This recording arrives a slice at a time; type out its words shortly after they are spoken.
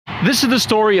This is the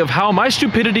story of how my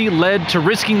stupidity led to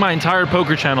risking my entire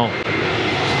poker channel.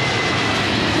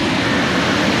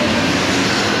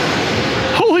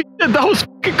 Holy shit, that was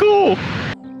fucking cool!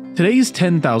 Today's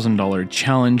 $10,000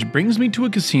 challenge brings me to a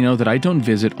casino that I don't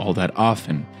visit all that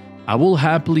often. I will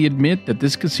happily admit that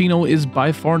this casino is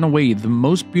by far and away the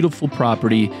most beautiful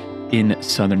property in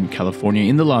Southern California,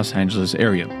 in the Los Angeles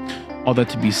area. All that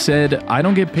to be said, I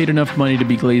don't get paid enough money to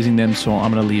be glazing them, so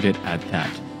I'm going to leave it at that.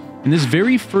 In this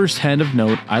very first hand of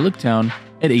note, I look down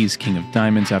at Ace King of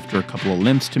Diamonds after a couple of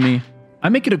limps to me. I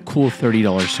make it a cool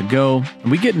 $30 to go,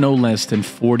 and we get no less than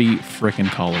 40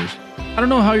 frickin' callers. I don't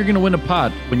know how you're going to win a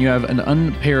pot when you have an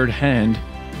unpaired hand,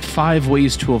 5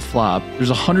 ways to a flop,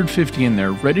 there's 150 in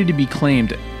there, ready to be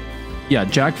claimed. Yeah,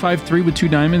 Jack 5-3 with 2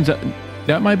 diamonds,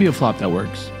 that might be a flop that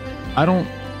works. I don't...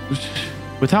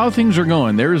 With how things are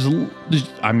going, there's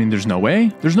no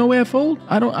way. There's no way I fold.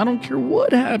 I don't care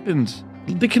what happens.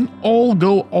 They can all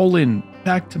go all in,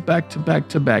 back to back to back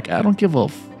to back. I don't give a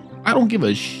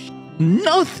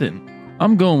nothing.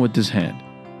 I'm going with this hand.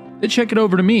 They check it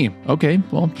over to me. Okay,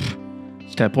 well...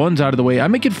 Step 1's out of the way. I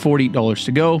make it $48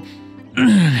 to go.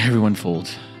 Everyone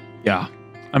folds. Yeah.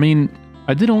 I mean,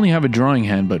 I did only have a drawing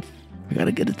hand, but I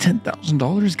gotta get a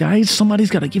 $10,000, guys.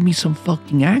 Somebody's gotta give me some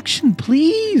fucking action,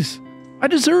 please. I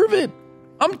deserve it.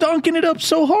 I'm donking it up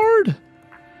so hard.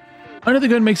 Under the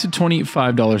gun makes it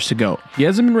 $25 to go. He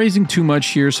hasn't been raising too much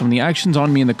here, so when the action's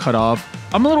on me in the cutoff,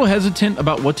 I'm a little hesitant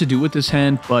about what to do with this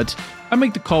hand, but I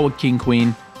make the call with King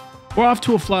Queen. We're off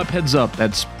to a flop heads up.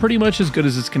 That's pretty much as good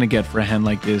as it's going to get for a hand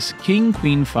like this. King,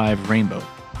 Queen, 5, Rainbow.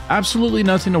 Absolutely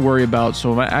nothing to worry about.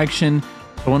 So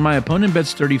when my opponent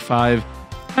bets 35,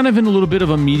 kind of in a little bit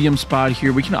of a medium spot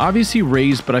here, we can obviously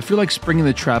raise, but I feel like springing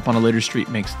the trap on a later street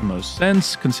makes the most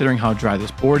sense, considering how dry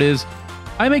this board is.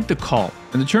 I make the call,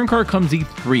 and the turn card comes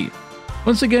E3.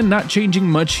 Once again, not changing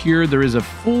much here. There is a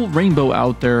full rainbow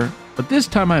out there, but this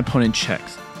time my opponent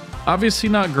checks. Obviously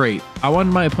not great. I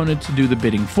wanted my opponent to do the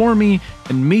bidding for me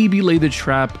and maybe lay the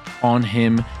trap on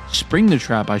him, spring the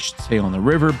trap I should say on the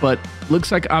river, but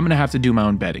looks like I'm going to have to do my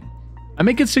own betting. I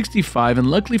make it 65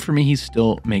 and luckily for me he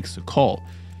still makes the call.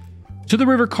 To the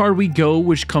river card we go,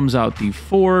 which comes out the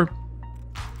 4.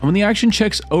 And when the action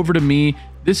checks over to me,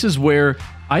 this is where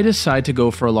I decide to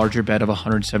go for a larger bet of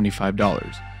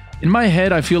 $175. In my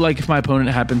head, I feel like if my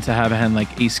opponent happens to have a hand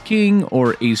like Ace King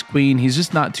or Ace Queen, he's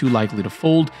just not too likely to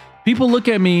fold. People look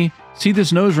at me, see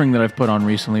this nose ring that I've put on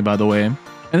recently, by the way, and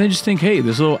they just think, hey,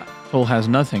 this little asshole has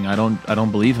nothing. I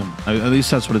don't believe him. At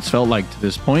least that's what it's felt like to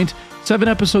this point. 7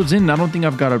 episodes in, I don't think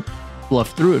I've got to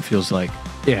bluff through, it feels like.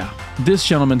 Yeah, this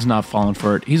gentleman's not falling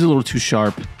for it. He's a little too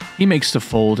sharp. He makes the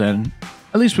fold, and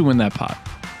at least we win that pot.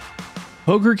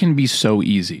 Poker can be so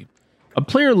easy. A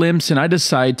player limps, and I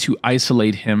decide to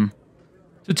isolate him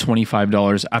to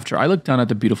 $25 after I look down at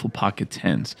the beautiful pocket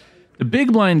 10s. The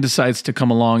big blind decides to come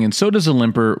along, and so does a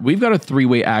limper. We've got a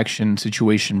 3-way action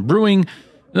situation brewing,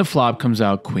 and the flop comes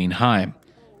out queen high.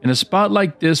 In a spot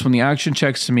like this, when the action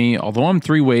checks to me, although I'm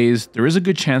 3 ways, there is a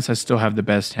good chance I still have the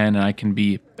best hand, and I can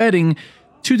be betting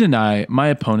to deny my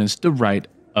opponents the right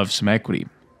of some equity.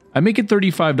 I make it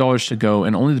 $35 to go,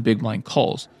 and only the big blind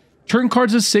calls. Turn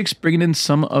cards at 6, bringing in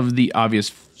some of the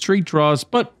obvious straight draws,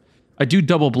 but I do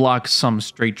double block some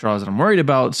straight draws that I'm worried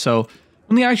about, so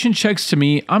when the action checks to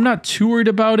me, I'm not too worried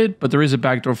about it, but there is a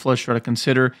backdoor flush draw to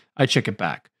consider. I check it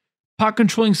back. Pot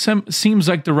controlling seems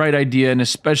like the right idea, and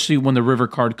especially when the river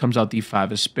card comes out the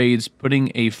 5 of spades,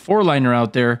 putting a 4-liner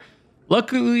out there.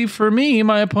 Luckily for me,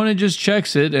 my opponent just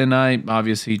checks it, and I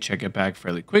obviously check it back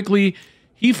fairly quickly.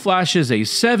 He flashes a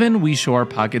 7, we show our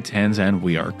pocket 10s, and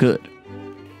we are good.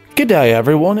 Good day,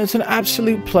 everyone. It's an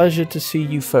absolute pleasure to see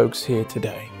you folks here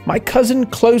today. My cousin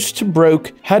Close to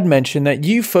Broke had mentioned that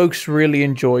you folks really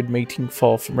enjoyed meeting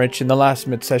Far From Rich in the last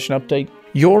mid-session update.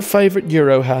 Your favorite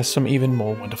Euro has some even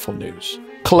more wonderful news.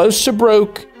 Close to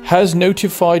Broke has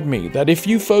notified me that if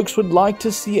you folks would like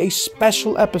to see a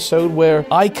special episode where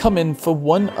I come in for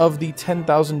one of the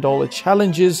 $10,000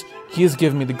 challenges, he has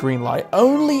given me the green light.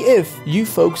 Only if you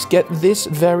folks get this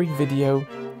very video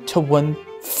to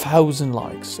 1,000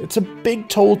 likes. It's a big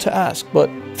toll to ask, but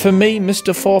for me,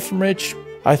 Mr. Far From Rich,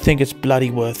 I think it's bloody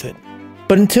worth it.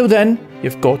 But until then,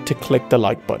 you've got to click the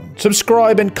like button,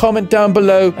 subscribe and comment down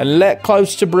below, and let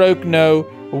Close to Broke know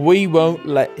we won't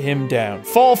let him down.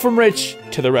 Far From Rich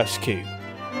to the rescue.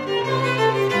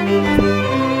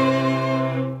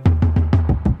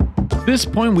 At this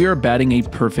point, we are batting a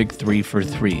perfect 3 for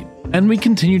 3, and we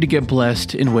continue to get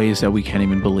blessed in ways that we can't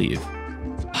even believe.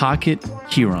 Pocket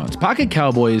Hurons. Pocket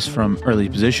Cowboys from early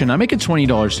position. I make it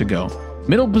 $20 to go.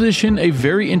 Middle position, a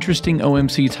very interesting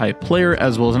OMC type player,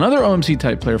 as well as another OMC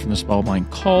type player from the small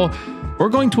blind call. We're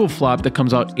going to a flop that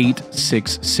comes out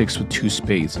 8-6-6 with 2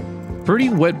 spades. Pretty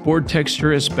wet board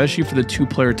texture, especially for the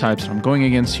 2-player types that I'm going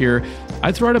against here.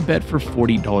 I throw out a bet for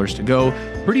 $40 to go.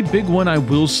 Pretty big one, I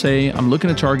will say. I'm looking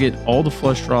to target all the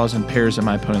flush draws and pairs that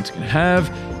my opponents can have.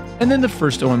 And then the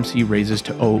first OMC raises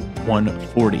to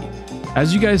 140.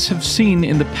 As you guys have seen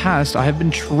in the past, I have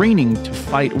been training to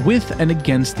fight with and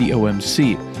against the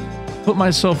OMC. Put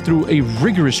myself through a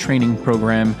rigorous training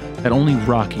program that only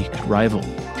Rocky could rival.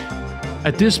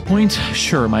 At this point,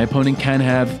 sure, my opponent can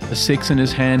have a 6 in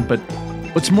his hand, but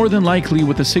what's more than likely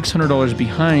with the $600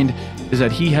 behind is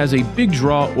that he has a big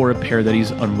draw or a pair that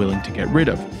he's unwilling to get rid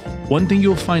of. One thing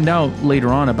you'll find out later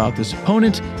on about this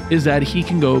opponent is that he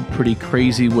can go pretty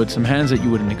crazy with some hands that you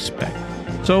wouldn't expect.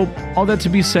 So, all that to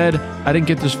be said, I didn't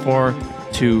get this far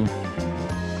to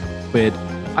quit.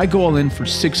 I go all in for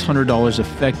 $600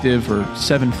 effective, or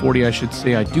 $740 I should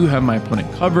say. I do have my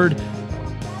opponent covered.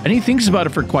 And he thinks about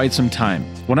it for quite some time.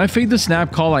 When I fade the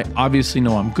snap call, I obviously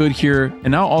know I'm good here,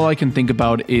 and now all I can think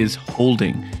about is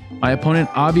holding. My opponent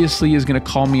obviously is going to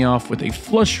call me off with a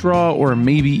flush draw, or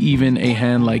maybe even a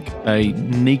hand like a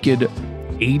naked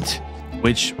 8,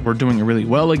 which we're doing really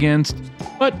well against.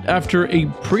 But after a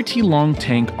pretty long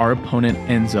tank, our opponent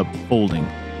ends up folding.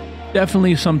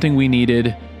 Definitely something we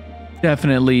needed.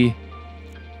 Definitely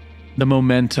the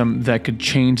momentum that could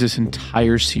change this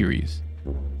entire series.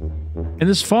 In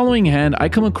this following hand, I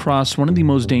come across one of the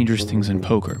most dangerous things in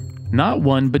poker. Not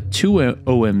one, but 2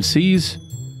 OMCs,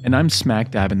 and I'm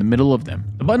smack dab in the middle of them.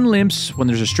 The button limps when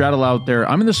there's a straddle out there.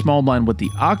 I'm in the small blind with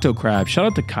the octo crab, shout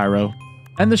out to Cairo,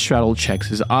 and the straddle checks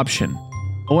his option.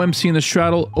 OMC in the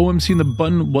straddle, OMC in the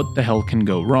button, what the hell can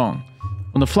go wrong?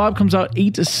 When the flop comes out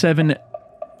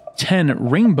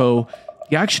 8-7-10 rainbow,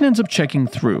 the action ends up checking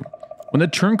through. When the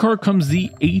turn card comes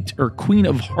the 8 or queen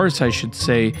of hearts, I should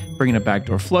say, bringing a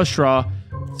backdoor flush draw,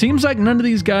 seems like none of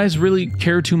these guys really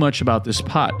care too much about this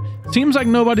pot. Seems like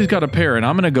nobody's got a pair, and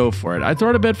I'm gonna go for it. I throw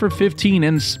out a bet for 15,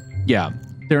 and yeah,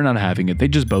 they're not having it. They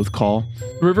just both call.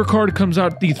 The river card comes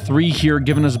out the 3 here,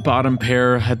 giving us bottom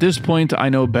pair. At this point, I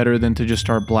know better than to just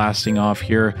start blasting off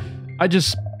here. I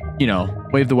just, you know,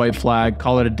 wave the white flag,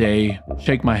 call it a day,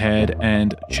 shake my head,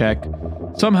 and check.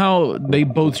 Somehow, they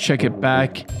both check it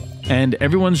back. And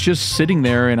everyone's just sitting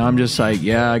there, and I'm just like,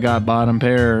 yeah, I got bottom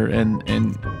pair, and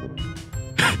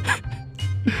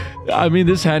I mean,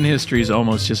 this hand history is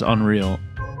almost just unreal.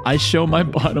 I show my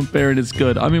bottom pair, and it's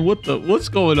good. I mean, what's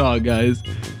going on, guys?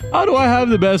 How do I have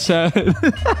the best hand?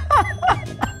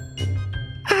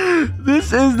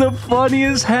 This is the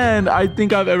funniest hand I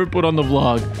think I've ever put on the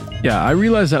vlog. Yeah, I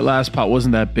realized that last pot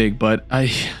wasn't that big, but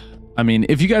I mean,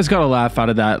 if you guys got a laugh out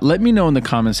of that, let me know in the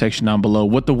comment section down below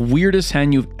what the weirdest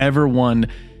hand you've ever won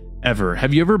ever.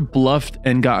 Have you ever bluffed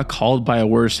and got called by a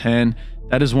worse hand?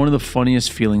 That is one of the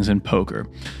funniest feelings in poker.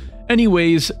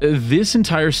 Anyways, this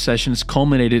entire session is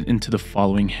culminated into the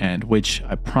following hand, which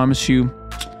I promise you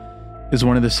is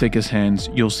one of the sickest hands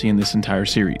you'll see in this entire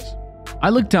series. I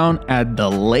look down at the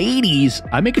ladies.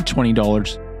 I make it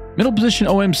 $20. Middle position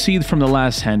OMC from the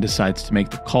last hand decides to make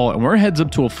the call, and we're heads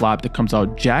up to a flop that comes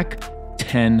out Jack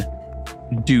 10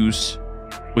 deuce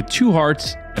with 2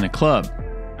 hearts and a club.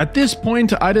 At this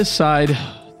point, I decide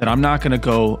that I'm not going to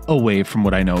go away from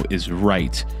what I know is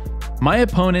right. My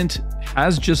opponent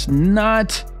has just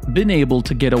not been able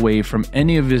to get away from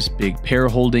any of his big pair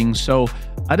holdings, so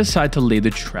I decide to lay the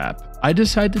trap. I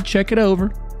decide to check it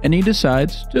over, and he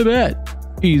decides to bet.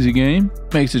 Easy game,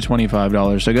 makes it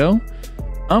 $25 to go.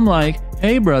 I'm like,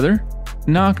 hey brother,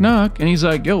 knock knock, and he's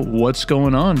like, yo, what's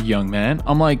going on, young man?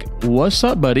 I'm like, what's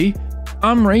up, buddy?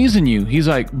 I'm raising you. He's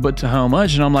like, but to how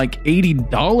much? And I'm like,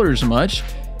 $80 much.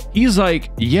 He's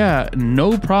like, yeah,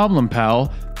 no problem,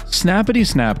 pal. Snappity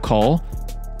snap call.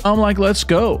 I'm like, let's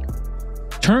go.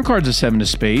 Turn card's a 7 of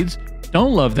spades.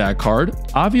 Don't love that card.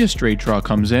 Obvious straight draw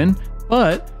comes in,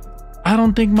 but I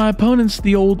don't think my opponent's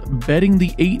the old betting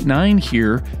the 8-9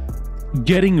 here,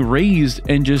 getting raised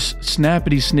and just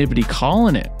snappity snippety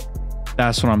calling it.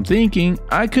 That's what I'm thinking.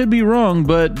 I could be wrong,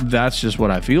 but that's just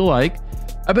what I feel like.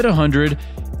 I bet 100,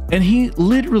 and he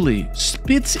literally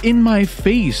spits in my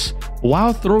face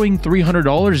while throwing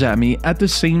 $300 at me at the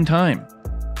same time.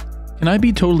 Can I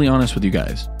be totally honest with you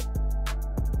guys?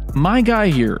 My guy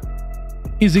here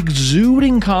is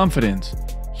exuding confidence.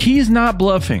 He's not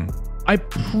bluffing. I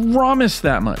promise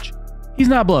that much. He's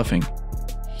not bluffing.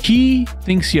 He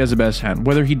thinks he has the best hand.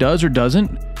 Whether he does or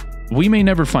doesn't, we may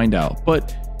never find out,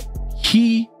 but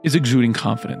he is exuding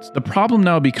confidence. The problem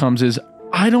now becomes is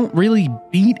I don't really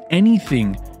beat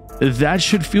anything that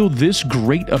should feel this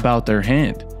great about their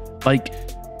hand. Like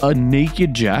a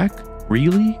naked jack?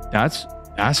 Really? That's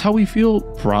how we feel?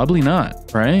 Probably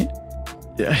not, right?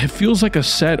 it feels like a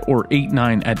set or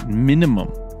 8-9 at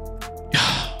minimum.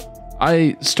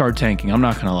 I start tanking. I'm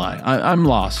not gonna lie. I'm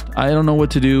lost. I don't know what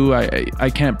to do.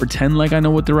 I can't pretend like I know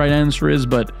what the right answer is,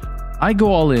 but I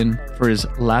go all in for his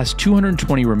last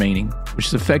 220 remaining, which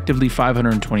is effectively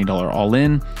 $520 all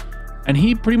in, and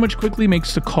he pretty much quickly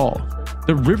makes the call.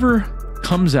 The river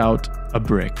comes out a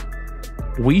brick.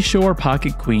 We show our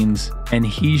pocket queens, and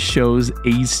he shows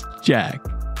ace jack.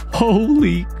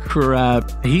 Holy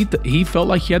crap. He felt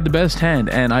like he had the best hand,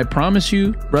 and I promise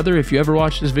you, brother, if you ever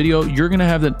watch this video, you're gonna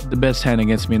have the best hand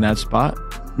against me in that spot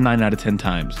 9 out of 10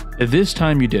 times. This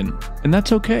time you didn't, and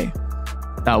that's okay.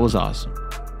 That was awesome.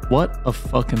 What a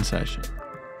fucking session.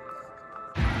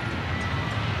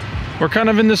 We're kind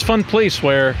of in this fun place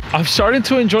where I'm starting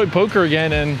to enjoy poker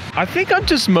again, and I think I'm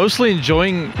just mostly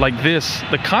enjoying like this.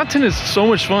 The content is so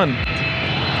much fun.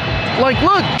 Like,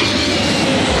 look!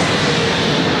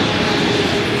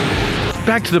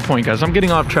 Back to the point, guys. I'm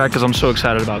getting off track because I'm so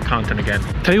excited about content again.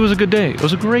 Today was a good day. It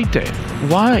was a great day.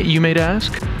 Why, you may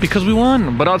ask? Because we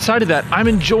won. But outside of that, I'm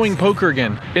enjoying poker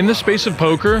again. In the space of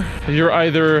poker, you're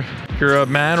a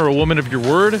man or a woman of your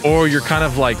word, or you're kind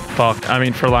of like fucked. I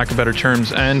mean, for lack of better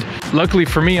terms. And luckily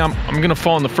for me, I'm gonna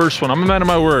fall in the first one. I'm a man of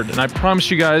my word, and I promise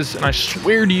you guys, and I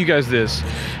swear to you guys this: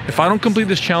 if I don't complete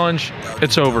this challenge,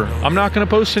 it's over. I'm not gonna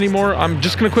post anymore. I'm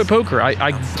just gonna quit poker.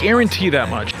 I guarantee that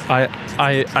much.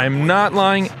 I'm not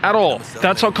lying at all.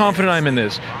 That's how confident I'm in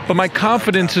this. But my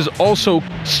confidence is also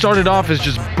started off as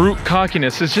just brute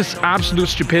cockiness. It's just absolute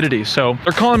stupidity. So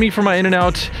they're calling me for my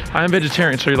In-N-Out. I am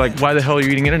vegetarian, so you're like, why the hell are you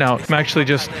eating In-N-Out? I'm actually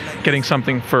just getting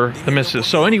something for the missus.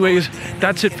 So anyways,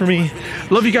 that's it for me.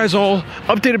 Love you guys all.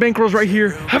 Updated bankrolls right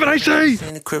here. Have a nice day.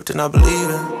 In the crypt and I believe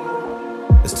it.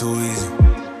 It's too easy.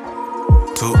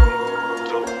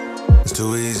 It's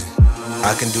too easy.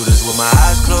 I can do this with my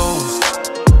eyes closed.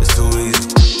 It's too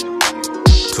easy.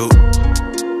 It's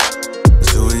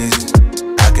too easy.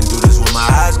 I can do this with my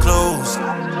eyes closed.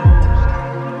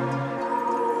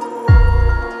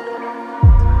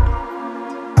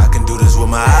 I can do this with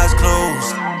my eyes closed.